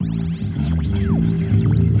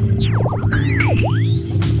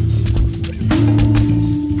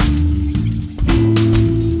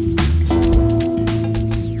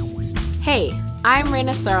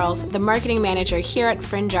Anna Searles, the marketing manager here at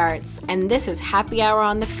Fringe Arts, and this is Happy Hour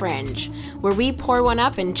on the Fringe, where we pour one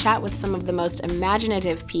up and chat with some of the most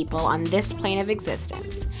imaginative people on this plane of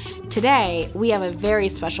existence. Today, we have a very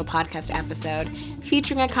special podcast episode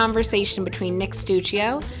featuring a conversation between Nick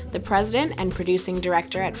Stuccio, the president and producing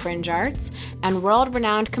director at Fringe Arts, and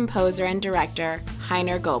world-renowned composer and director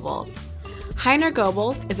Heiner Goebbels. Heiner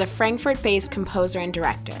Goebbels is a Frankfurt-based composer and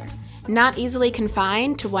director. Not easily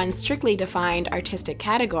confined to one strictly defined artistic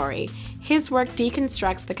category, his work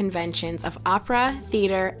deconstructs the conventions of opera,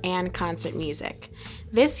 theater, and concert music.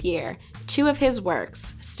 This year, two of his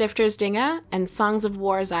works, Stifter's Dinge and Songs of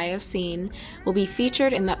Wars I Have Seen, will be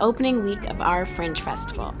featured in the opening week of our Fringe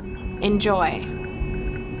Festival. Enjoy!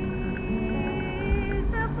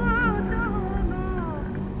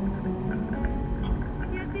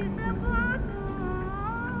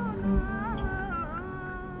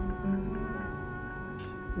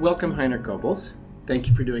 Welcome, Heiner Goebbels. Thank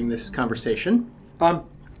you for doing this conversation.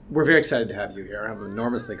 We're very excited to have you here. I'm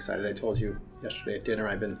enormously excited. I told you yesterday at dinner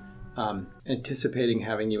I've been anticipating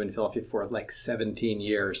having you in Philadelphia for like 17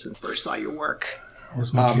 years since I first saw your work. I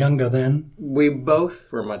was much younger then. We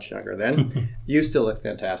both were much younger then. You still look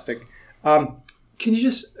fantastic. Can you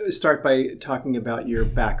just start by talking about your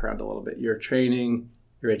background a little bit, your training,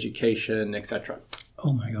 your education, etc.?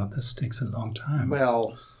 Oh my God, this takes a long time.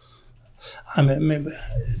 Well, I mean, maybe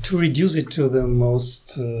to reduce it to the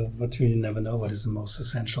most, but we never know what is the most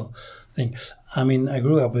essential thing. I mean, I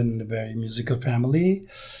grew up in a very musical family,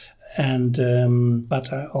 and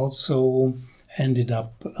but I also ended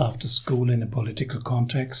up after school in a political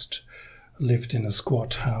context, lived in a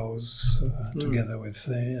squat house together with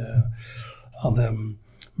other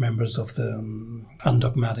members of the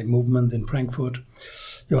undogmatic movement in Frankfurt,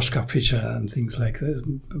 Joschka Fischer and things like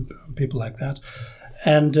that, people like that.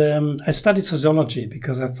 And I studied sociology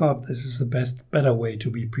because I thought this is the better way to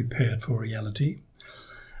be prepared for reality.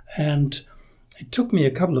 And it took me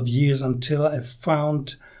a couple of years until I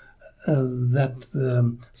found that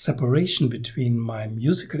the separation between my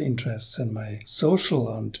musical interests and my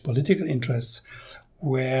social and political interests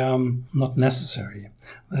were not necessary.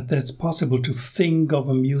 That it's possible to think of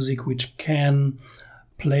a music which can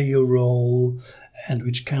play a role and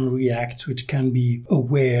which can react, which can be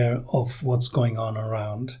aware of what's going on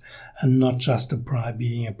around, and not just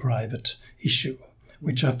being a private issue,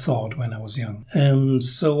 which I thought when I was young.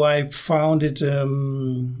 So I founded a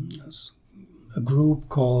group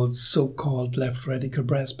called so-called Left Radical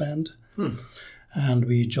Brass Band, and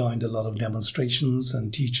we joined a lot of demonstrations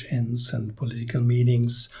and teach-ins and political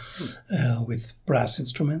meetings with brass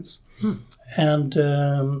instruments. And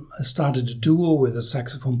I started a duo with a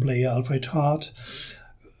saxophone player, Alfred Hart,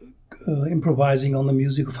 improvising on the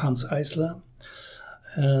music of Hans Eisler.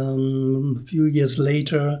 A few years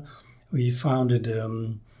later, we founded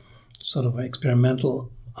sort of an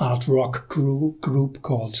experimental art rock group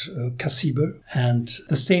called Cassiber. And at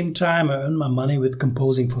the same time, I earned my money with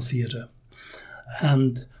composing for theater.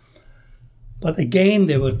 But again,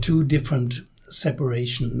 there were two different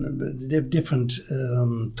different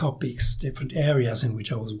topics, different areas in which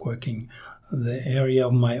I was working. The area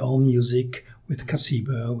of my own music with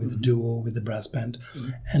Cassiber, with the duo, with the brass band,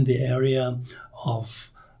 and the area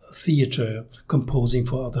of theater, composing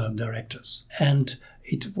for other directors. And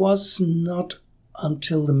it was not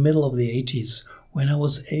until the middle of the 80s when I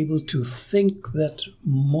was able to think that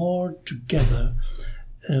more together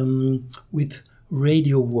with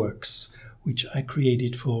radio works, which I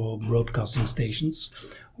created for broadcasting stations,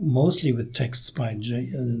 mostly with texts by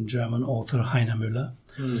German author Heiner Müller.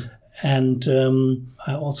 And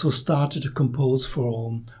I also started to compose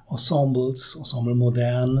for ensembles, Ensemble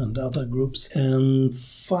Modern and other groups. And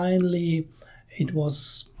finally, it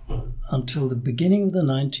was until the beginning of the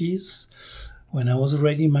 90s, when I was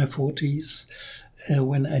already in my 40s,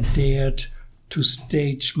 when I dared to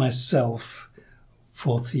stage myself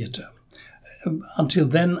for theater. Until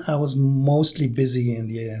then, I was mostly busy in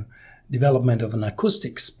the development of an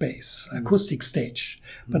acoustic space, acoustic stage.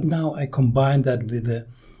 But now I combine that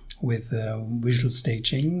with visual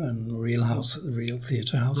staging and real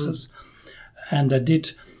theater houses. And I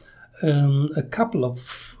did a couple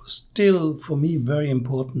of still, for me, very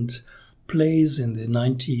important plays in the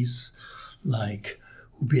 90s, like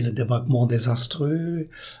Oubliez le débarquement désastreux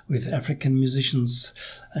with African musicians,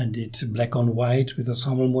 and did Black on White with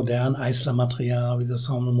Ensemble Modern, Eisler Material with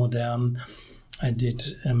Ensemble Modern. I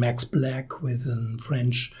did Max Black with a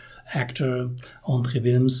French actor, André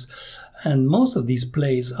Wilms. And most of these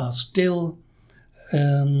plays are still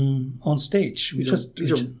on stage.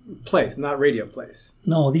 These are plays, not radio plays.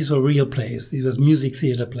 No, these were real plays. These was music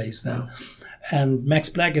theater plays then. Oh. And Max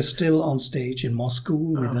Black is still on stage in Moscow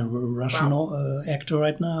with a Russian actor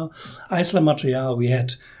right now. Isla Material we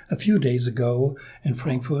had a few days ago in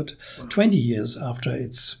Frankfurt, 20 years after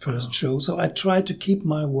its first show. So I try to keep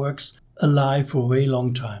my works alive for a very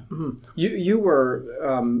long time. Mm-hmm. You were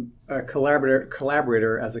a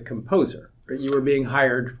collaborator as a composer. Right? You were being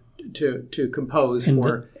hired to compose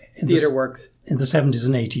for theater works in the 70s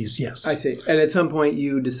and 80s. Yes, I see. And at some point,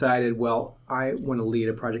 you decided, well, I want to lead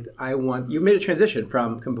a project. You made a transition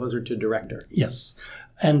from composer to director. Yes,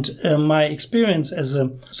 and my experience as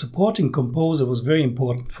a supporting composer was very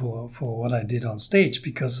important for what I did on stage,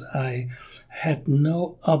 because I had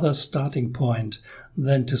no other starting point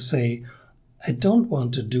than to say, I don't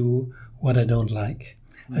want to do what I don't like.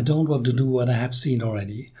 I don't want to do what I have seen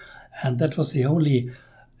already, and that was the only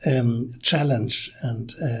challenge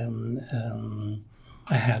and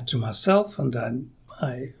I had to myself, and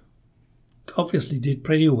I obviously did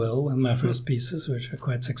pretty well with my first pieces, which were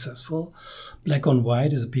quite successful. Black on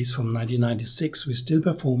White is a piece from 1996. We still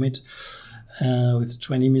perform it with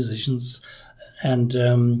 20 musicians, and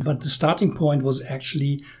but the starting point was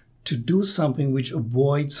actually to do something which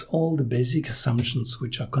avoids all the basic assumptions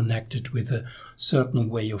which are connected with a certain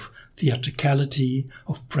way of theatricality,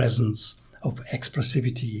 of presence, of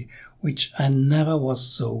expressivity, which I never was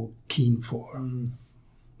so keen for.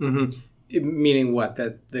 Mm-hmm. Meaning what?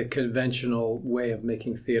 That the conventional way of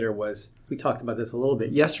making theater was, we talked about this a little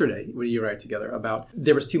bit yesterday when you were together, about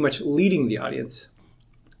there was too much leading the audience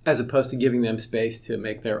as opposed to giving them space to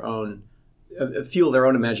make their own, fuel their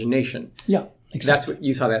own imagination. Yeah, exactly. That's what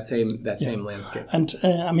you saw, that same landscape. And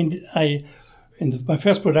my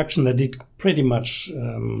first production I did pretty much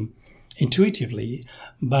intuitively,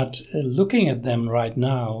 but looking at them right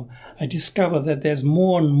now, I discover that there's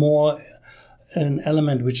more and more an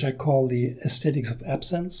element which I call the aesthetics of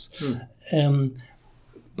absence,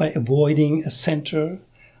 by avoiding a center,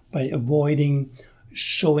 by avoiding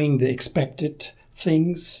showing the expected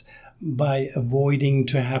things, by avoiding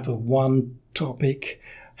to have one topic,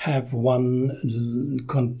 have one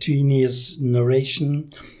continuous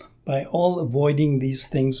narration, by all avoiding these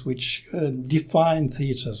things which define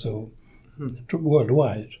theater so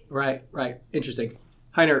worldwide. Right. Interesting.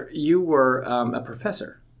 Heiner, you were a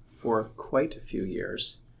professor for quite a few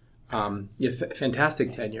years. You have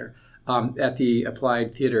fantastic tenure at the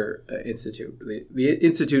Applied Theater Institute, the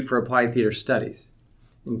Institute for Applied Theater Studies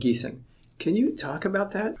in Gießen. Can you talk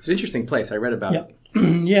about that? It's an interesting place. I read about it.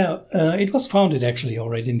 It was founded actually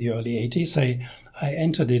already in the early 80s. I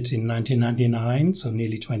entered it in 1999, so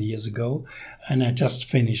nearly 20 years ago, and I just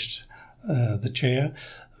finished the chair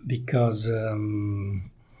because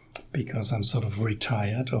I'm sort of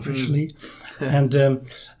retired officially. And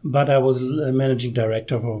but I was a managing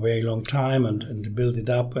director for a very long time and built it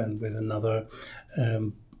up, and with another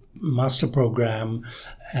master program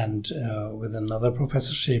and with another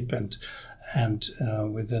professorship and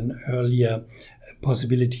with an earlier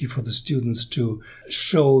possibility for the students to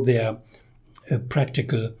show their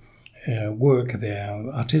practical work, their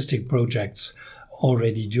artistic projects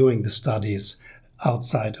already during the studies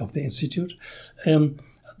outside of the institute.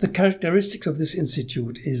 The characteristics of this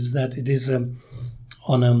institute is that it is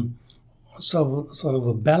on a sort of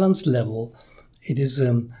a balanced level. It is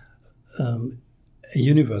a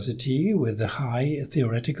university with a high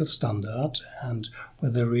theoretical standard and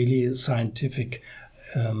with a really scientific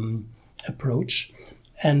approach,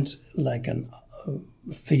 and like an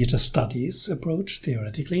theater studies approach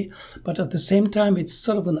theoretically. But at the same time, it's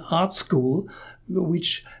sort of an art school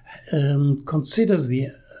which considers the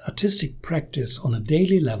artistic practice on a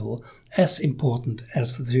daily level as important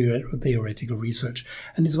as the theoretical research.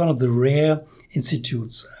 And it's one of the rare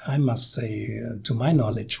institutes, I must say, to my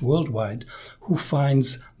knowledge, worldwide, who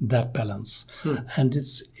finds that balance. And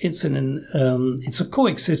it's a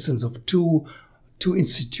coexistence of two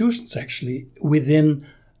institutions actually within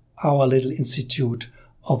our little institute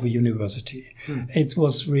of a university. It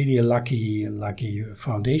was really a lucky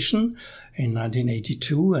foundation in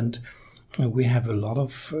 1982, and we have a lot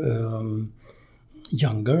of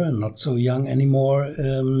younger and not so young anymore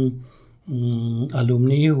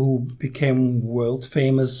alumni who became world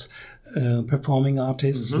famous performing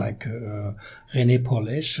artists like René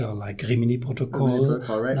Polish or like Rimini Protocol,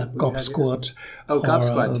 like Gobsquad.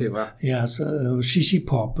 Gobsquad too. Wow. Yes, Shishi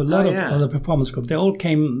Pop, a lot of other performance groups. They all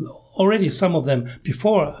came already, some of them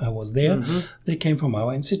before I was there. They came from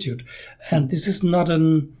our institute, and this is not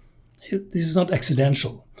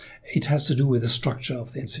accidental. it has to do with the structure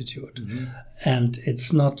of the institute, and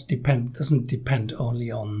doesn't depend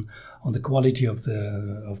only on the quality of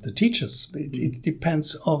the teachers. It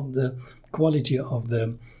depends on the quality of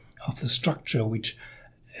the structure, which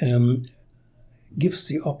gives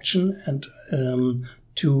the option and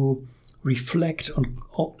to reflect on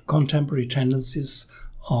contemporary tendencies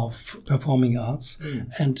of performing arts,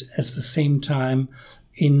 and at the same time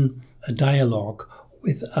in a dialogue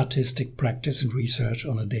with artistic practice and research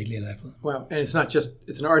on a daily level. Well, and it's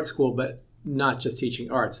an art school, but not just teaching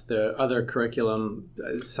arts. The other curriculum,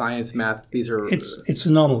 science, math, these are... It's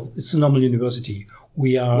a normal university.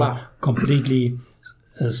 We are completely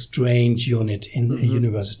a strange unit in a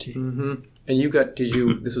university. And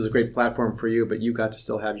this was a great platform for you, but you got to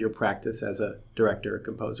still have your practice as a director, a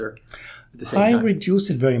composer at the same time. I reduced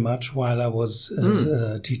it very much while I was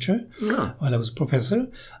a teacher, while I was a professor.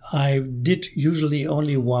 I did usually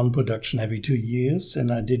only one production every 2 years,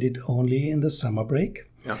 and I did it only in the summer break.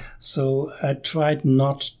 Yeah. So I tried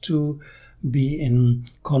not to be in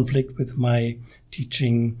conflict with my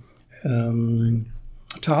teaching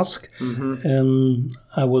task.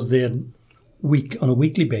 I was there on a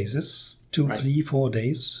weekly basis, 2, 3, 4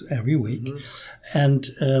 days every week. And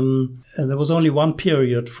there was only one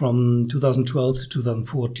period from 2012 to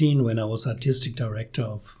 2014 when I was artistic director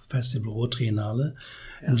of Festival Ruhr Triennale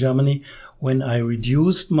in Germany, when I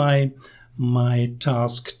reduced my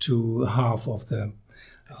task to half of the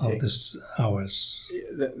hours.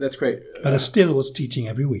 That's great. But I still was teaching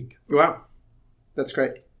every week. Wow. That's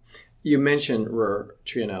great. You mentioned Ruhr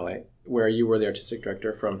Triennale, where you were the artistic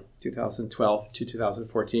director from 2012 to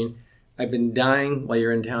 2014. I've been dying while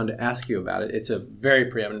you're in town to ask you about it. It's a very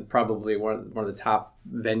preeminent, probably one of the top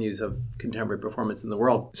venues of contemporary performance in the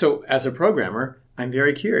world. So as a programmer, I'm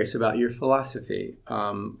very curious about your philosophy.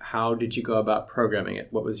 How did you go about programming it?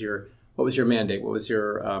 What was your mandate? What was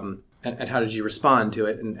your and how did you respond to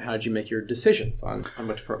it? And how did you make your decisions on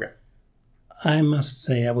what to program? I must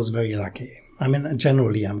say I was very lucky. I mean,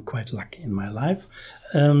 generally, I'm quite lucky in my life.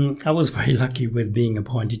 I was very lucky with being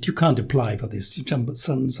appointed. You can't apply for this.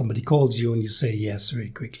 Somebody calls you and you say yes very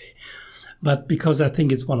quickly. But because I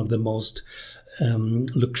think it's one of the most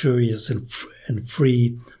luxurious and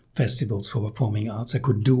free festivals for performing arts, I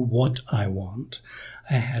could do what I want.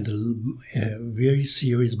 I had a very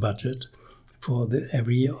serious budget for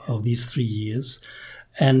every of these 3 years.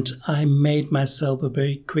 And I made myself a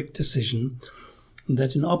very quick decision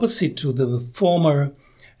that in opposite to the former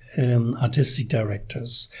artistic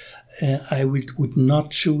directors, I would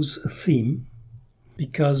not choose a theme,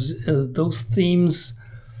 because those themes,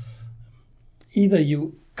 either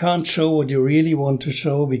you can't show what you really want to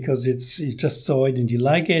show because you just saw it and you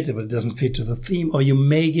like it, but it doesn't fit to the theme, or you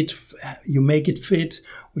make it fit,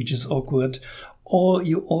 which is awkward, or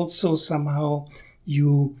you also somehow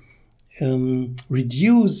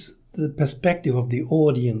reduce the perspective of the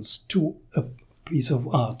audience to a piece of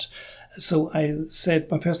art. So I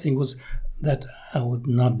said my first thing was that I was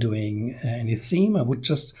not doing any theme. I would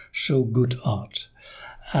just show good art.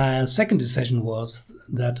 Second decision was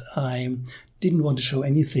that I didn't want to show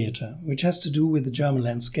any theater, which has to do with the German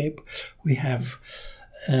landscape. We have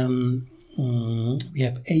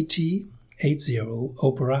 80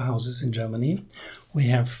 opera houses in Germany. We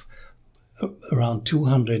have around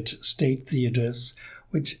 200 state theaters,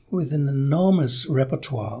 with an enormous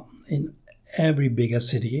repertoire in every bigger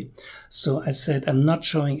city. So I said, I'm not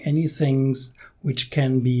showing any things which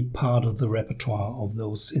can be part of the repertoire of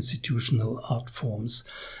those institutional art forms.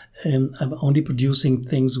 I'm only producing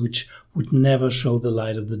things which would never show the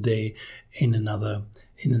light of the day in another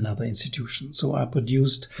institution. So I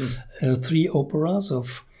produced 3 operas,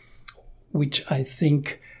 of which I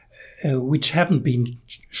think which haven't been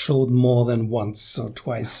showed more than once or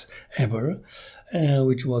twice ever,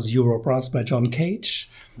 which was Europras by John Cage.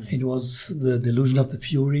 It was The Delusion of the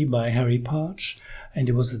Fury by Harry Parch, and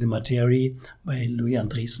it was The Materie by Louis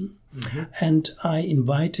Andriessen. And I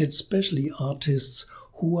invited especially artists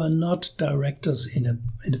who are not directors in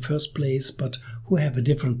the first place, but who have a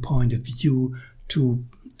different point of view to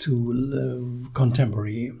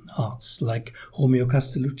contemporary arts, like Romeo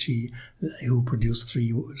Castellucci, who produced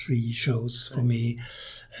three shows for me.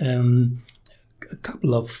 A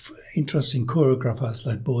couple of interesting choreographers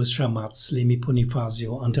like Boris Chamatz, Lemi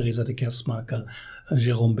Bonifacio, Anne-Theresa de Kersmacher,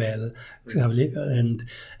 Jérôme Bell,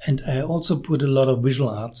 and I also put a lot of visual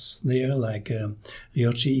arts there, like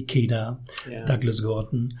Ryoji Ikeda, Douglas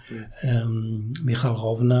Gordon, Michal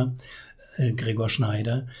Rovner, Gregor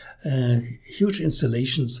Schneider, huge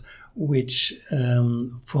installations which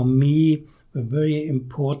for me were very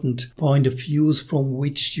important point of views from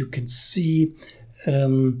which you can see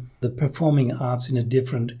the performing arts in a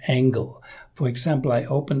different angle. For example, I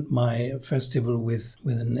opened my festival with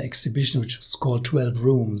an exhibition which was called 12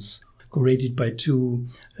 Rooms, curated by two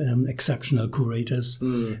exceptional curators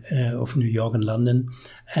of New York and London.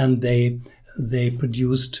 And they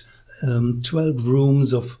produced 12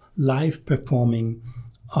 rooms of live performing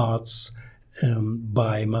arts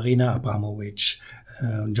by Marina Abramovic,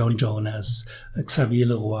 John Jonas, Xavier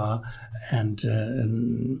Leroy, and a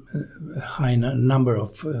number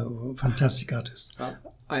of fantastic artists.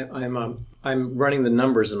 I'm running the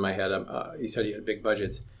numbers in my head. You said you had big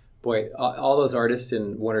budgets. Boy, all those artists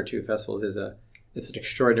in one or two festivals it's an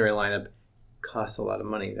extraordinary lineup. Costs a lot of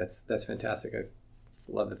money. That's fantastic. I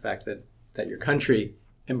love the fact that your country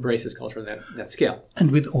embraces culture on that scale.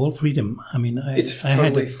 And with all freedom. I mean, I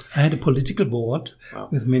had a political board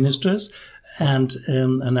with ministers, and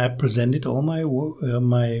I presented all my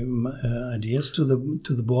ideas to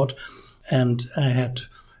the board, and I had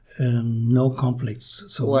no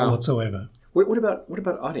conflicts whatsoever. What about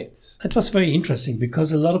audience? It was very interesting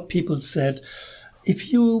because a lot of people said,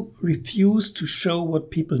 if you refuse to show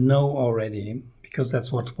what people know already, because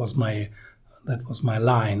that was my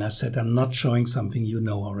line. I said, I'm not showing something you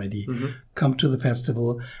know already. Mm-hmm. Come to the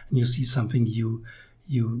festival and you see something you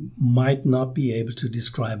might not be able to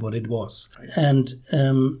describe what it was. Right. And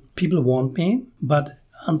people want me, but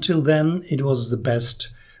until then, it was the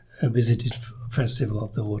best visited festival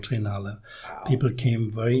of the Ruhr Triennale. Wow. People came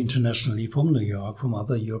very internationally from New York, from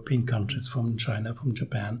other European countries, from China, from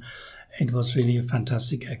Japan. It was really a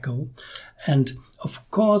fantastic echo. And of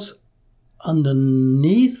course,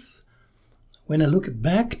 underneath, when I look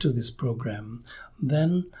back to this program,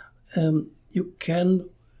 then you can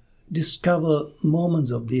discover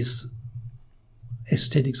moments of this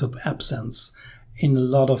aesthetics of absence in a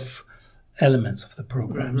lot of elements of the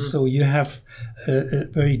program. Mm-hmm. So you have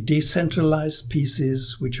very decentralized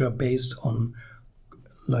pieces which are based on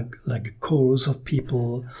like a chorus of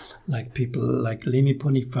people like Lemi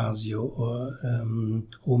Bonifacio or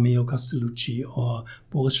Romeo Castellucci or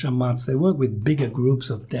Boris Shamatz. They work with bigger groups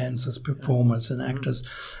of dancers, performers, and actors,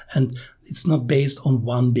 and it's not based on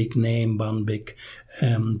one big name, one big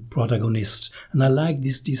protagonist. And I like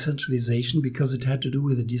this decentralization because it had to do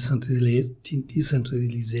with the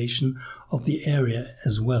decentralization of the area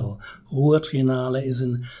as well. Ruhr Triennale is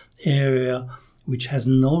an area which has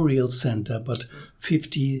no real center, but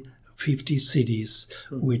 50 cities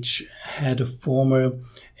which had a former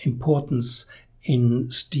importance in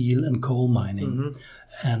steel and coal mining.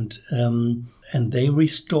 Mm-hmm. And they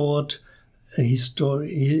restored historical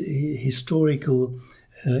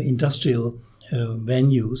industrial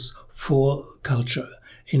venues for culture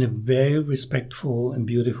in a very respectful and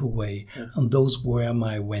beautiful way. Yeah. And those were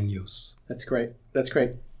my venues. That's great.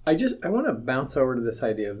 I want to bounce over to this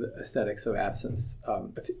idea of the aesthetics of absence,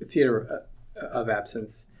 theater of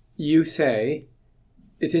absence. You say,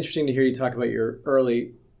 it's interesting to hear you talk about your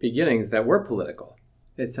early beginnings that were political.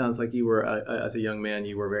 It sounds like you were, as a young man,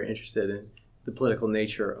 you were very interested in the political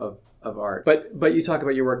nature of art. But you talk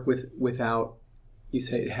about your work without, you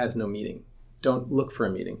say it has no meaning. Don't look for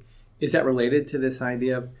a meaning. Is that related to this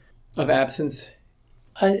idea of absence?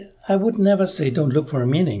 I would never say don't look for a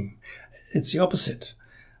meaning. It's the opposite.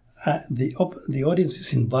 The audience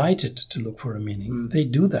is invited to look for a meaning. Mm. They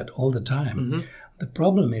do that all the time. Mm-hmm. The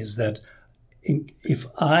problem is that if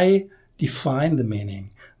I define the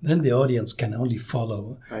meaning, then the audience can only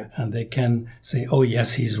follow, right, and they can say, oh,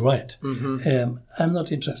 yes, he's right. Mm-hmm. I'm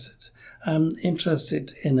not interested. I'm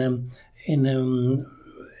interested in a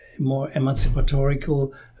more emancipatory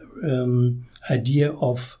idea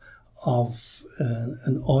of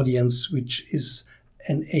an audience which is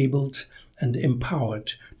enabled and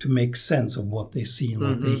empowered to make sense of what they see and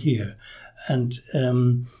what they hear. And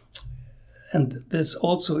there's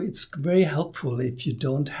also, it's very helpful if you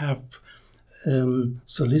don't have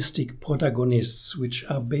solistic protagonists, which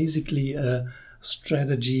are basically a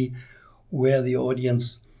strategy where the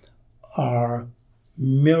audience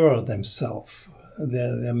mirror themselves.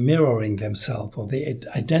 They're mirroring themselves, or they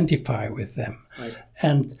identify with them. Right.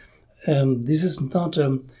 And this is not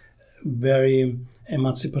a very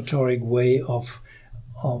emancipatory way of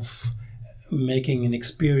making an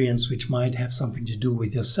experience which might have something to do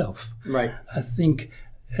with yourself. Right. I think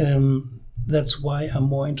that's why I'm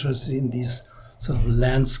more interested in this sort of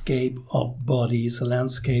landscape of bodies, a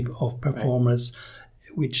landscape of performers,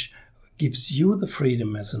 right, which gives you the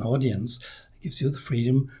freedom as an audience, gives you the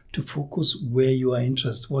freedom to focus where you are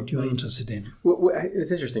interested, what you are interested in. Well,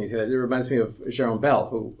 it's interesting you say that. It reminds me of Jerome Bell,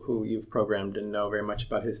 who you've programmed and know very much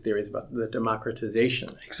about his theories about the democratization,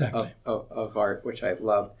 exactly, of art, which I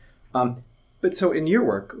love. But so in your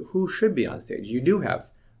work, who should be on stage? You do have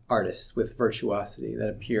artists with virtuosity that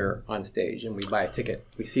appear on stage, and we buy a ticket,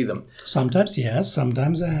 we see them. Sometimes, yes.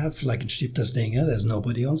 Sometimes I have, like in Stifterstinger, there's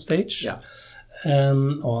nobody on stage. Yeah.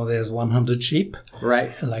 Or there's 100 sheep.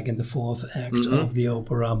 Right. Like in the fourth act of the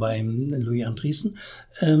opera by Louis Andriessen.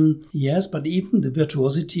 Yes, but even the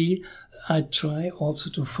virtuosity, I try also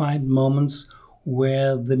to find moments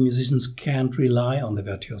where the musicians can't rely on the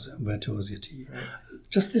virtuosity. Right.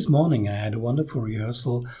 Just this morning, I had a wonderful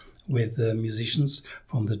rehearsal with musicians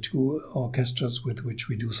from the two orchestras with which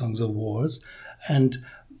we do Songs of Wars, and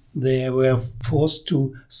they were forced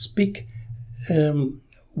to speak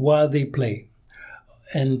while they play,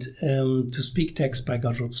 and to speak text by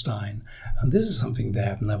Gertrude Stein. And this is something they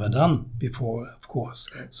have never done before, of course.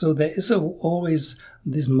 Right. So there is always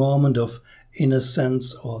this moment of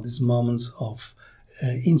innocence, or these moments of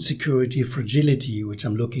insecurity, fragility, which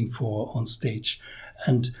I'm looking for on stage.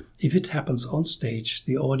 And if it happens on stage,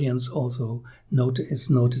 the audience also is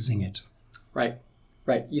noticing it. Right,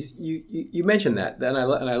 right. You mentioned that, and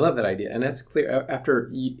I love that idea. And that's clear after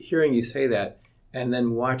hearing you say that, and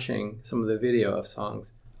then watching some of the video of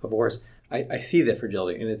Songs of Wars. I see that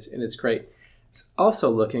fragility, and it's great. Also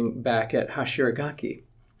looking back at Hashiragaki,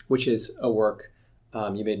 which is a work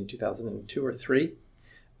you made in 2002 or 3,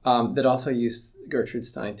 that also used Gertrude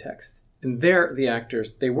Stein text. And they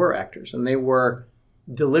were actors, and they were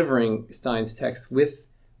delivering Stein's text with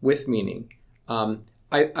meaning. I'm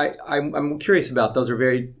curious about those.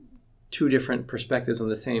 Are two different perspectives on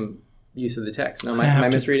the same use of the text. Now, am I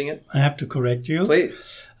misreading it? I have to correct you.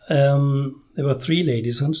 Please. There were 3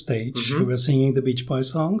 ladies on stage who were singing the Beach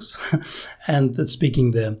Boys songs and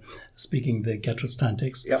speaking the Gertrude Stein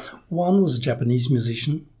text. Yep. One was a Japanese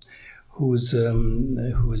musician who's a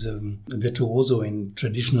virtuoso in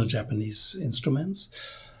traditional Japanese instruments.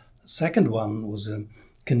 The second one was a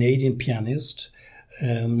Canadian pianist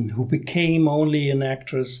who became only an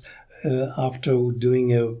actress after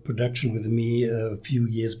doing a production with me a few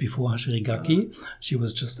years before Hashiragaki. She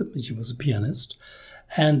was a pianist.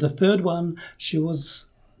 And the third one, she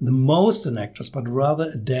was the most an actress, but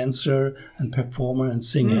rather a dancer and performer and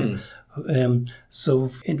singer.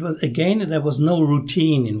 So it was, again, there was no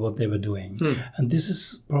routine in what they were doing. And this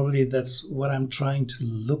is that's what I'm trying to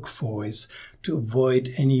look for, is to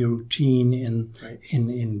avoid any routine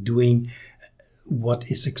in doing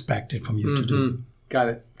what is expected from you to do. Got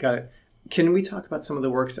it. Can we talk about some of the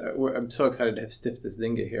works? I'm so excited to have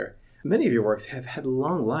Stifterstinger here. Many of your works have had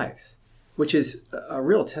long lives, which is a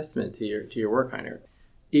real testament to your work, Heiner.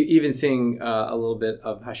 Even seeing a little bit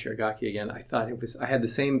of Hashiragaki again, I thought I had the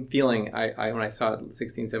same feeling when I saw it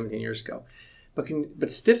 16, 17 years ago.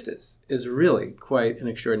 But Stiftes is really quite an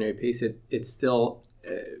extraordinary piece. It's still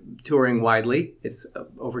touring widely. It's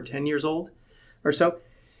over 10 years old or so.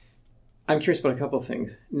 I'm curious about a couple of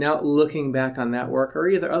things. Now, looking back on that work, or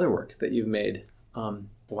either other works that you've made a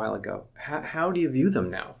while ago, how do you view them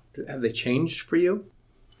now? Have they changed for you?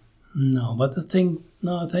 No, but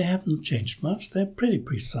they haven't changed much. They're pretty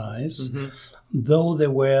precise, though they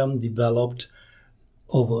were developed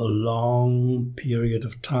over a long period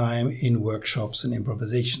of time in workshops and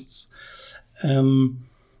improvisations. They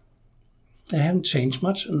haven't changed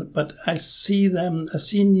much, but I see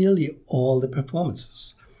nearly all the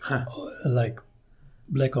performances. Like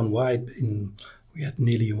Black on White, we had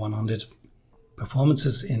nearly 100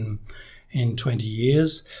 performances in 20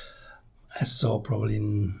 years. I saw probably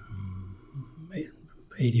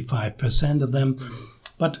 85% of them,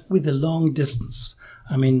 but with a long distance.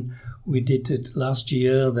 I mean, we did it last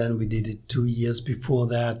year, then we did it 2 years before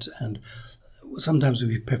that, and sometimes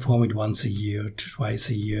we perform it once a year, twice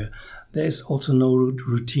a year. There is also no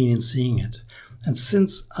routine in seeing it. And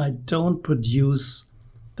since I don't produce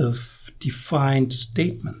a defined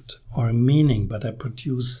statement or a meaning, but I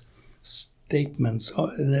produce statements,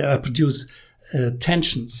 or I produce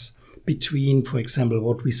tensions between, for example,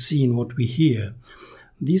 what we see and what we hear.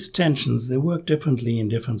 These tensions, they work differently in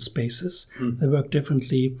different spaces. They work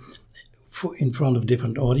differently in front of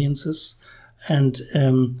different audiences. And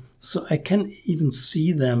so I can even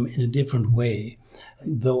see them in a different way,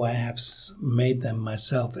 though I have made them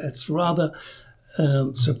myself. It's rather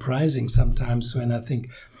surprising sometimes when I think,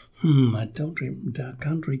 I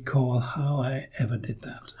can't recall how I ever did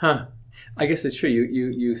that. I guess it's true.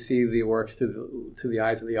 You see the works through the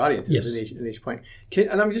eyes of the audiences in each point.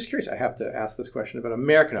 And I'm just curious. I have to ask this question about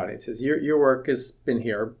American audiences. Your work has been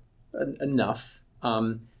here enough.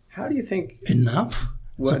 How do you think enough?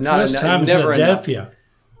 Well, it's the first time in Philadelphia.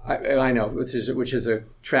 I know, which is a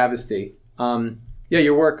travesty.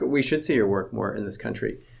 Your work. We should see your work more in this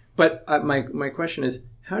country. But my question is,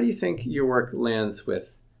 how do you think your work lands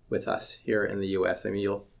with with us here in the U.S. I mean,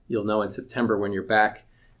 you'll know in September when you're back,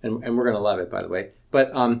 and we're going to love it, by the way.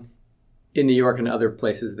 But in New York and other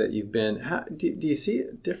places that you've been, do you see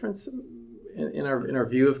a difference in our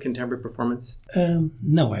view of contemporary performance?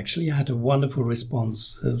 No, actually, I had a wonderful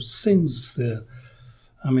response since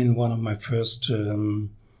one of my first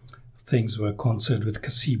things were a concert with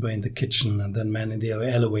Kasiba in the kitchen, and then Man in the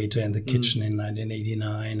Elevator in the kitchen in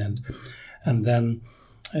 1989, and then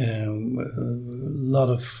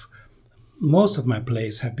most of my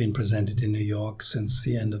plays have been presented in New York since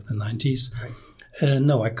the end of the 90s. Right.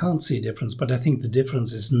 No, I can't see a difference, but I think the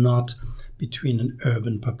difference is not between an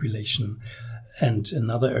urban population and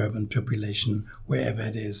another urban population, wherever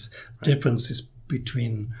it is. Right. Difference is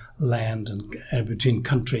between land and between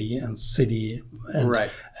country and city. And,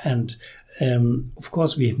 right. And of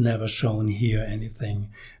course, we've never shown here anything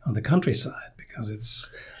on the countryside because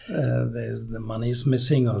it's there's the money is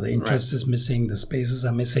missing, or the interest is missing, the spaces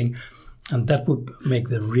are missing. And that would make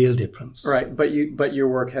the real difference. Right, but your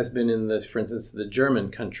work has been in for instance, the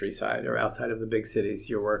German countryside or outside of the big cities.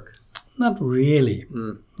 Your work, not really.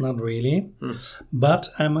 But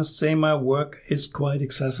I must say my work is quite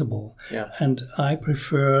accessible. Yeah, and I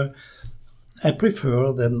prefer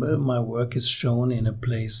that my work is shown in a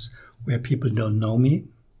place where people don't know me,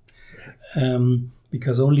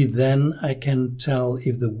 because only then I can tell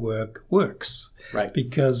if the work works. Right,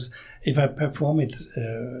 because if I perform it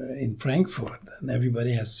in Frankfurt, and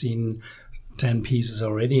everybody has seen 10 pieces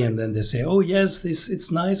already, and then they say, "Oh yes,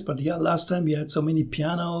 it's nice, but yeah, last time you had so many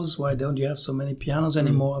pianos. Why don't you have so many pianos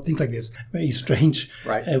anymore?" Things like this, very strange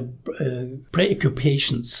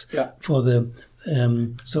preoccupations for the.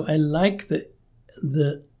 So I like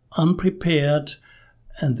the unprepared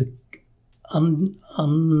and the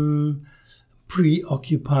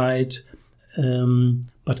unpreoccupied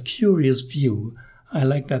but curious view. I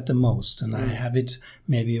like that the most, and I have it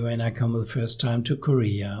maybe when I come the first time to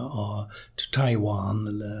Korea or to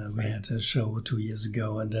Taiwan. We had a show 2 years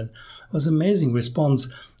ago, and it was an amazing response.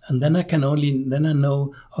 And then I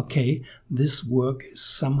know, okay, this work is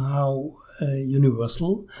somehow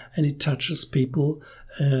universal, and it touches people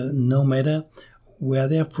no matter where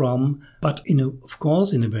they're from, but of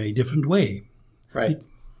course in a very different way. Right.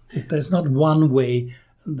 There's not one way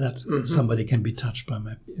that somebody can be touched by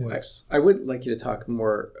my works. I would like you to talk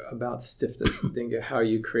more about Stiftelsen Dinge, how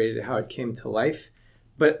you created it, how it came to life.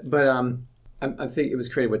 But I think it was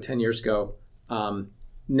created 10 years ago.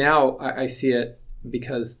 Now I see it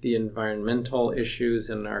because the environmental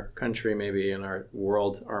issues in our country, maybe in our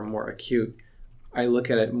world, are more acute. I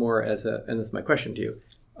look at it more as and this is my question to you,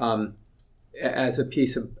 as a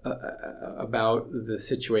piece about the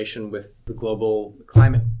situation with the global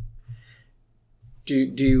climate.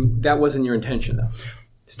 That wasn't your intention, though.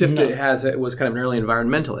 Stiftet was kind of an early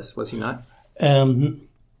environmentalist, was he not?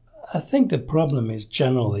 I think the problem is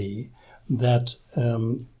generally that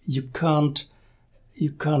you can't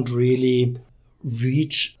really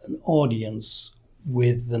reach an audience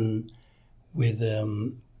with an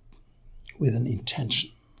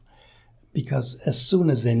intention, because as soon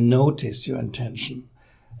as they notice your intention,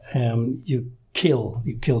 you kill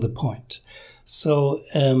the point. So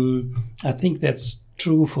I think that's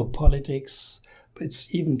true for politics, but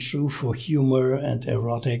it's even true for humor and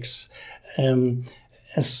erotics.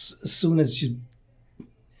 As soon as you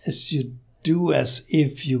do as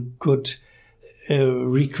if you could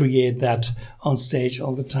recreate that on stage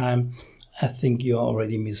all the time, I think you're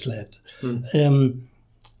already misled.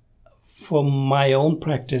 For my own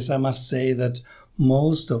practice, I must say that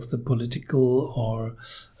most of the political or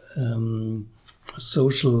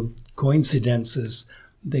social coincidences,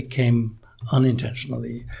 they came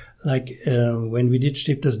unintentionally. Like when we did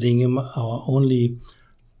Stiftelsen Dinge, our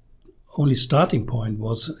only starting point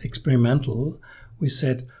was experimental. We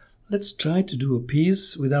said, let's try to do a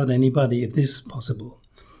piece without anybody, if this is possible.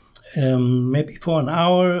 Maybe for an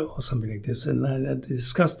hour or something like this. And I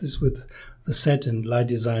discussed this with the set and light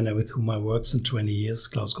designer with whom I worked for 20 years,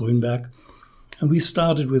 Klaus Grünberg. And we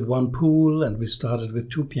started with one pool, and we started with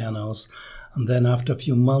 2 pianos. And then after a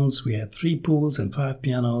few months, we had 3 pools and 5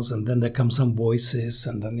 pianos. And then there come some voices.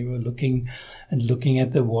 And then we were looking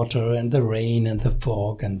at the water and the rain and the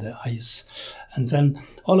fog and the ice. And then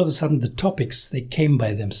all of a sudden, the topics, they came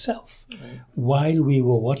by themselves while we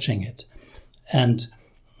were watching it. And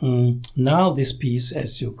now this piece,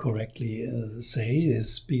 as you correctly say,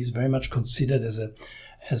 this piece very much considered as a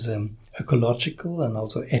ecological and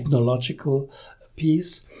also ethnological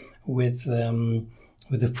piece with a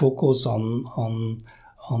focus on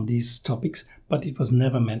these topics, but it was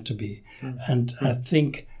never meant to be. And I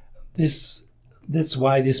think that's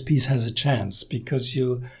why this piece has a chance, because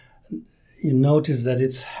you you notice that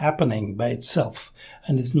it's happening by itself,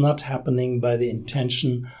 and it's not happening by the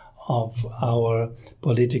intention of our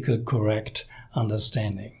political correct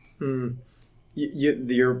understanding.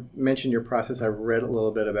 You mentioned your process. I read a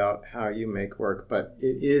little bit about how you make work, but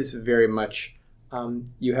it is very much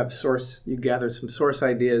you gather some source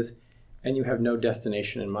ideas, and you have no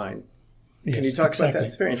destination in mind. Yes, Can you talk exactly. about that?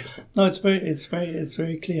 It's very interesting. No, it's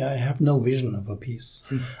very clear. I have no vision of a piece.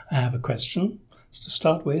 I have a question to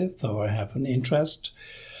start with, or I have an interest.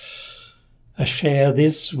 I share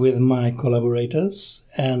this with my collaborators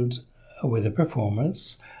and with the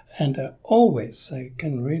performers, and I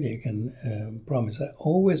can promise, I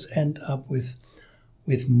always end up with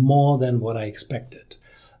more than what I expected,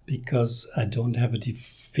 because I don't have a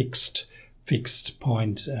fixed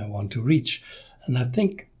point I want to reach. And I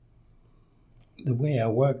think the way I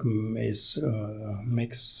work makes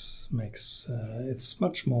it's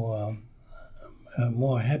much more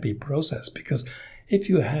happy process, because if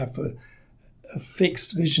you have a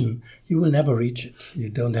fixed vision, you will never reach it. You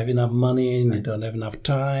don't have enough money, and you don't have enough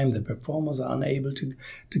time. The performers are unable to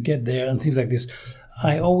get there, and things like this.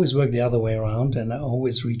 I always work the other way around, and I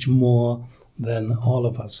always reach more than all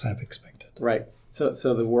of us have expected. Right. So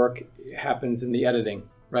the work happens in the editing,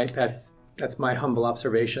 right? That's my humble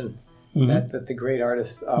observation. Mm-hmm. That the great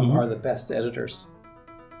artists are the best editors.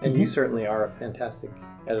 And you certainly are a fantastic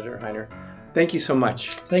editor, Heiner. Thank you so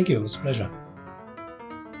much. Thank you. It was a pleasure.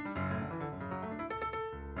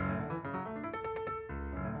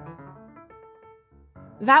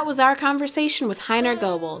 That was our conversation with Heiner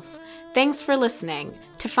Goebbels. Thanks for listening.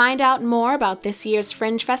 To find out more about this year's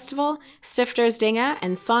Fringe Festival, Stifters Dinge,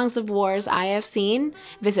 and Songs of Wars I Have Seen,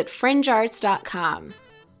 visit fringearts.com.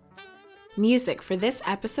 Music for this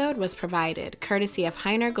episode was provided courtesy of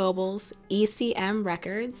Heiner Goebbels, ECM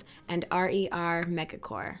Records, and RER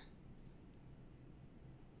Megacore.